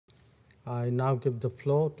I now give the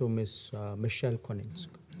floor to Ms. Michèle Coninsx.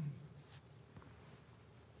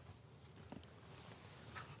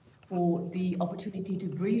 For the opportunity to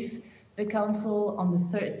brief the Council on the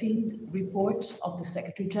 13th report of the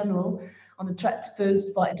Secretary General on the threat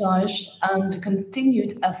posed by Daesh and the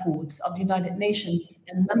continued efforts of the United Nations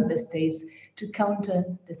and member states to counter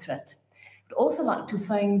the threat. I'd also like to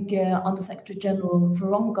thank Under Secretary General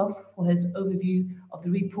Voronkov for his overview of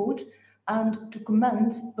the report and to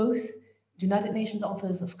commend both the United Nations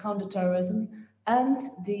Office of Counter-Terrorism and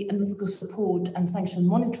the Analytical Support and Sanction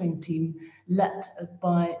Monitoring Team led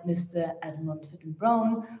by Mr. Edmund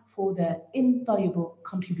Fitton-Brown for their invaluable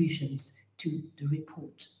contributions to the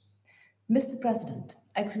report. Mr. President,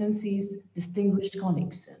 Excellencies, distinguished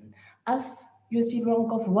colleagues, as USG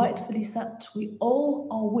Voronkov rightfully said, we all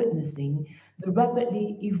are witnessing the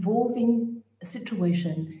rapidly evolving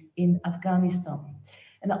situation in Afghanistan.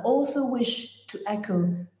 And I also wish to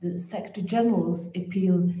echo the Secretary General's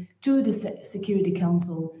appeal to the Security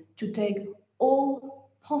Council to take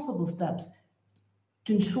all possible steps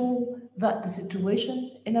to ensure that the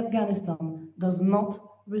situation in Afghanistan does not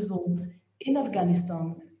result in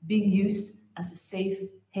Afghanistan being used as a safe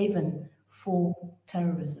haven for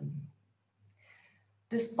terrorism.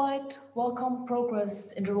 Despite welcome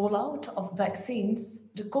progress in the rollout of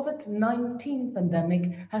vaccines, the COVID-19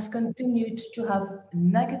 pandemic has continued to have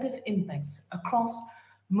negative impacts across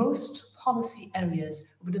most policy areas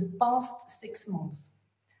over the past 6 months.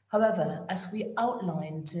 However, as we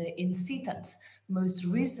outlined in CTED's most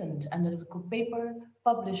recent analytical paper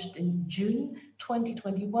published in June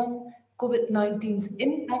 2021, COVID-19's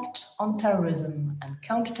impact on terrorism and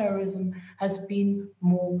counterterrorism has been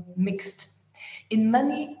more mixed. In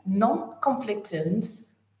many non-conflict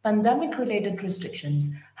zones, pandemic-related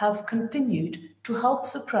restrictions have continued to help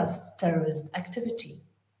suppress terrorist activity.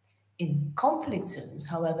 In conflict zones,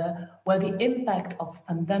 however, where the impact of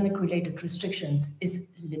pandemic-related restrictions is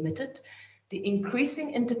limited, the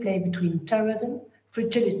increasing interplay between terrorism,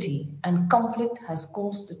 fragility, and conflict has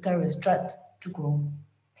caused the terrorist threat to grow.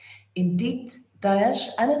 Indeed, Daesh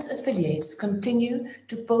and its affiliates continue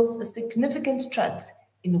to pose a significant threat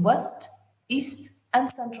in West, East and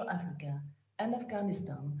Central Africa and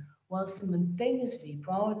Afghanistan, while simultaneously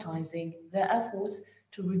prioritizing their efforts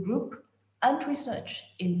to regroup and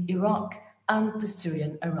research in Iraq and the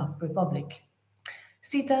Syrian Arab Republic.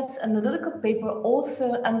 CTED's analytical paper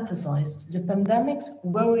also emphasized the pandemic's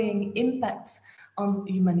worrying impacts on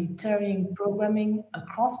humanitarian programming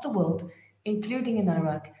across the world, including in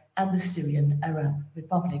Iraq and the Syrian Arab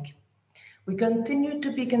Republic. We continue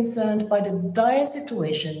to be concerned by the dire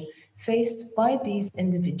situation faced by these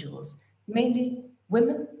individuals, mainly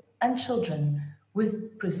women and children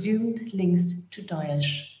with presumed links to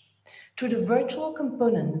Daesh. Through the virtual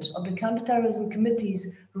component of the Counterterrorism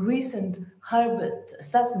Committee's recent hybrid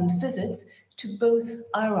assessment visits to both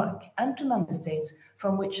Iraq and to member states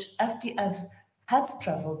from which FTFs had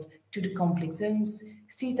traveled to the conflict zones,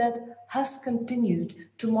 CTED has continued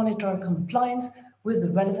to monitor compliance with the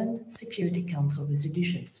relevant Security Council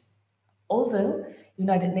resolutions. Although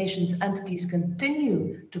United Nations entities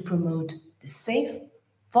continue to promote the safe,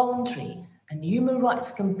 voluntary, and human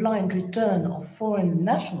rights compliant return of foreign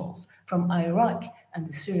nationals from Iraq and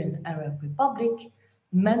the Syrian Arab Republic,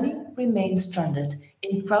 many remain stranded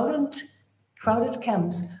in crowded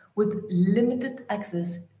camps with limited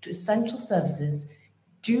access to essential services,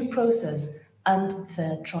 due process, and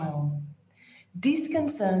fair trial. These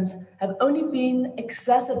concerns have only been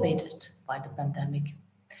exacerbated by the pandemic.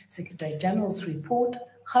 Secretary General's report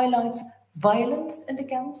highlights violence in the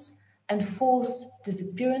camps and forced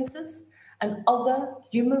disappearances and other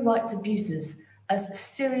human rights abuses as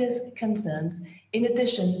serious concerns, in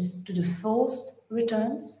addition to the forced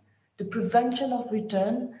returns, the prevention of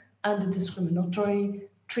return, and the discriminatory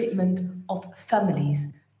treatment of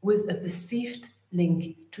families with a perceived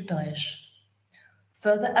link to Daesh.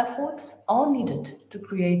 Further efforts are needed to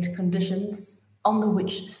create conditions under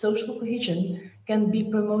which social cohesion can be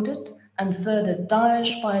promoted and further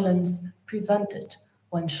Daesh violence prevented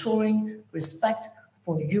while ensuring respect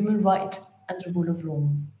for human rights and the rule of law.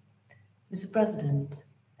 Mr. President,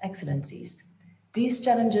 Excellencies, these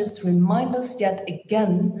challenges remind us yet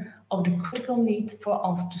again of the critical need for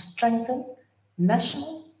us to strengthen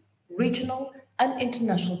national, regional, and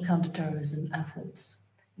international counterterrorism efforts.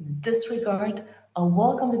 In this regard, I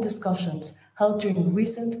welcome the discussions held during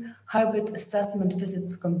recent hybrid assessment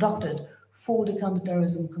visits conducted for the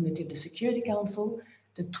Counterterrorism Committee of the Security Council,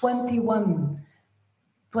 the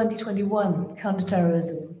 2021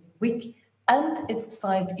 Counterterrorism Week, and its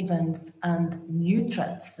side events and new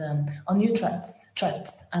threats and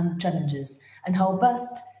challenges, and how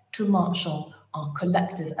best to marshal our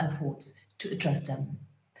collective efforts to address them.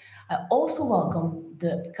 I also welcome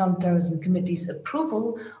the Counter-Terrorism Committee's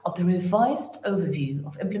approval of the revised overview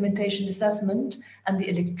of implementation assessment and the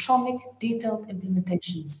electronic detailed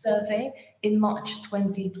implementation survey in March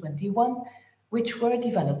 2021, which were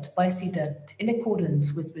developed by CTED in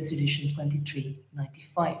accordance with Resolution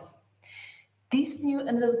 2395. These new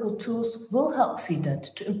analytical tools will help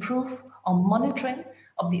CTED to improve our monitoring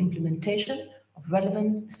of the implementation of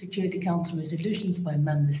relevant Security Council resolutions by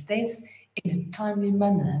member states in a timely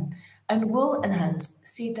manner and will enhance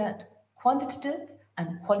CTED quantitative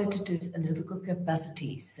and qualitative analytical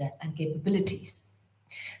capacities and capabilities.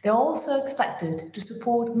 They are also expected to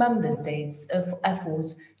support member states'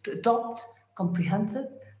 efforts to adopt comprehensive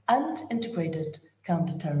and integrated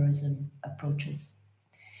counterterrorism approaches.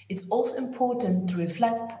 It's also important to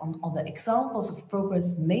reflect on other examples of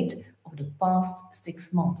progress made over the past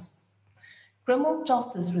 6 months. Criminal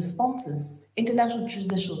justice responses, international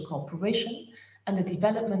judicial cooperation, and the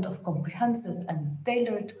development of comprehensive and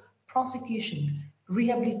tailored prosecution,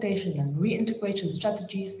 rehabilitation, and reintegration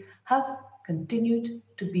strategies have continued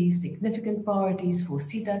to be significant priorities for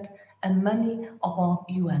CTED and many of our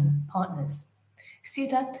UN partners.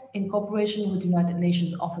 CTED, in cooperation with the United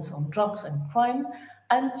Nations Office on Drugs and Crime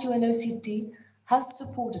and UNOCT, has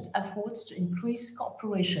supported efforts to increase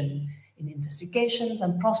cooperation in investigations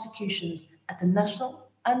and prosecutions at the national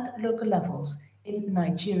and local levels in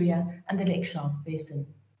Nigeria and the Lake Chad Basin.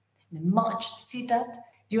 In March, CTED,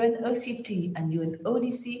 UNOCT, and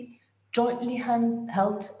UNODC jointly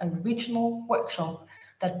held a regional workshop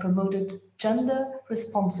that promoted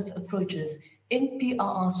gender-responsive approaches in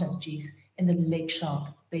PRR strategies in the Lake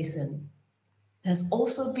Chad Basin. There has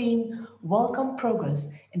also been welcome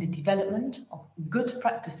progress in the development of good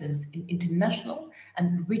practices in international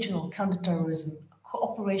and regional counterterrorism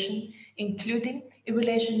cooperation, including in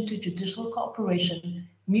relation to judicial cooperation,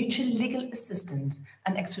 mutual legal assistance,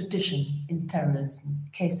 and extradition in terrorism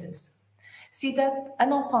cases. CTED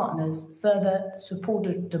and our partners further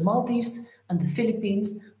supported the Maldives and the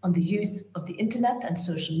Philippines on the use of the internet and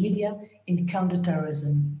social media in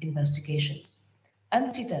counterterrorism investigations. And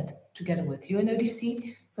CTED, together with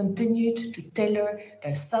UNODC, continued to tailor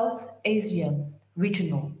their South Asia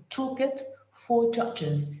regional toolkit for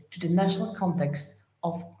judges to the national context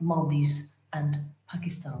of Maldives and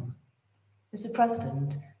Pakistan. Mr.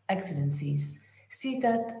 President, Excellencies,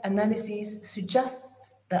 CTED analyses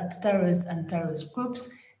suggests that terrorists and terrorist groups,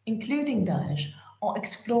 including Daesh, are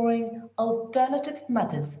exploring alternative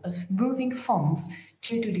methods of moving funds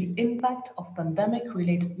due to the impact of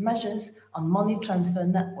pandemic-related measures on money transfer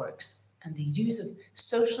networks and the use of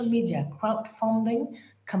social media crowdfunding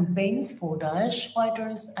campaigns for Daesh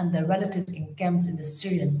fighters and their relatives in camps in the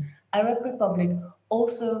Syrian Arab Republic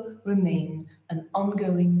also remain an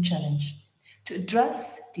ongoing challenge. To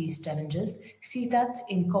address these challenges, CTED,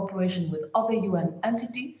 in cooperation with other UN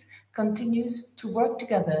entities, continues to work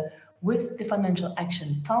together with the Financial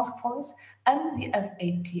Action Task Force and the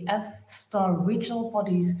FATF STAR regional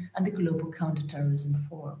bodies and the Global Counterterrorism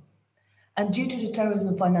Forum. And due to the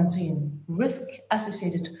terrorism financing risk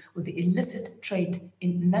associated with the illicit trade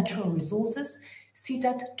in natural resources,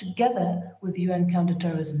 CTED, together with the UN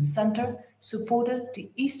Counterterrorism Center, supported the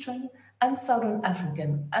Eastern and Southern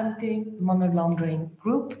African Anti-Money Laundering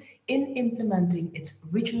Group in implementing its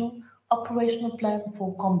regional operational plan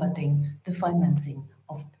for combating the financing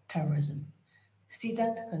of terrorism.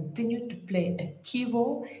 CTED continued to play a key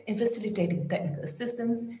role in facilitating technical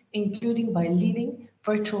assistance, including by leading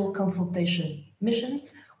virtual consultation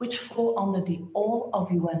missions, which fall under the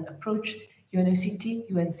all-of-UN approach,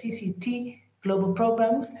 UNOCT, UNCCT, global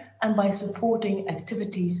programs, and by supporting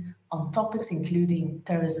activities on topics including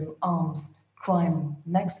terrorism, arms, crime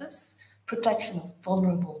nexus, protection of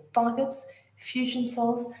vulnerable targets, fusion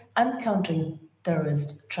cells, and countering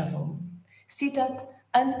terrorist travel. CTED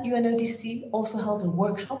and UNODC also held a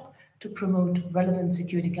workshop to promote relevant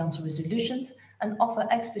Security Council resolutions and offer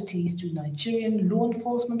expertise to Nigerian law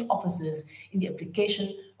enforcement officers in the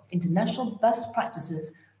application of international best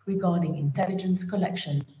practices regarding intelligence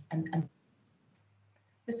collection and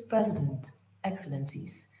Mr. President,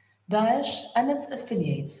 Excellencies, Daesh and its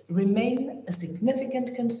affiliates remain a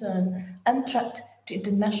significant concern and threat to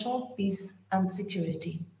international peace and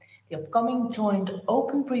security. The upcoming joint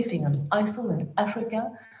open briefing on ISIL in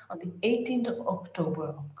Africa on the 18th of October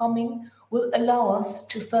upcoming will allow us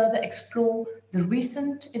to further explore the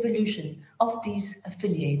recent evolution of these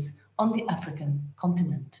affiliates on the African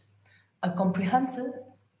continent. A comprehensive,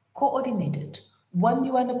 coordinated, one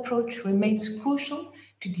UN approach remains crucial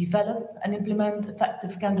to develop and implement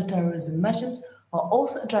effective counterterrorism measures while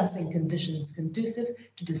also addressing conditions conducive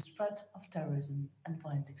to the spread of terrorism and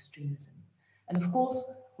violent extremism. And of course,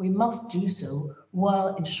 we must do so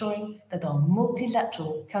while ensuring that our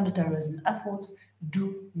multilateral counterterrorism efforts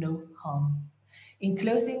do no harm. In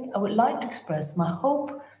closing, I would like to express my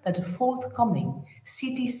hope that the forthcoming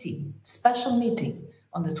CTC special meeting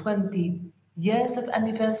on the 20 years of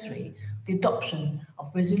anniversary, the adoption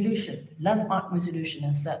of resolution, landmark resolution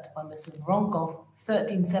as set by Mr. Voronkov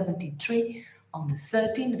 1373 on the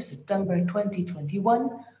 13th of September 2021,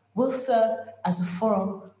 will serve as a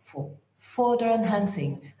forum for further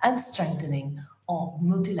enhancing and strengthening our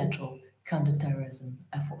multilateral counterterrorism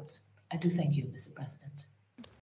efforts. I do thank you, Mr. President.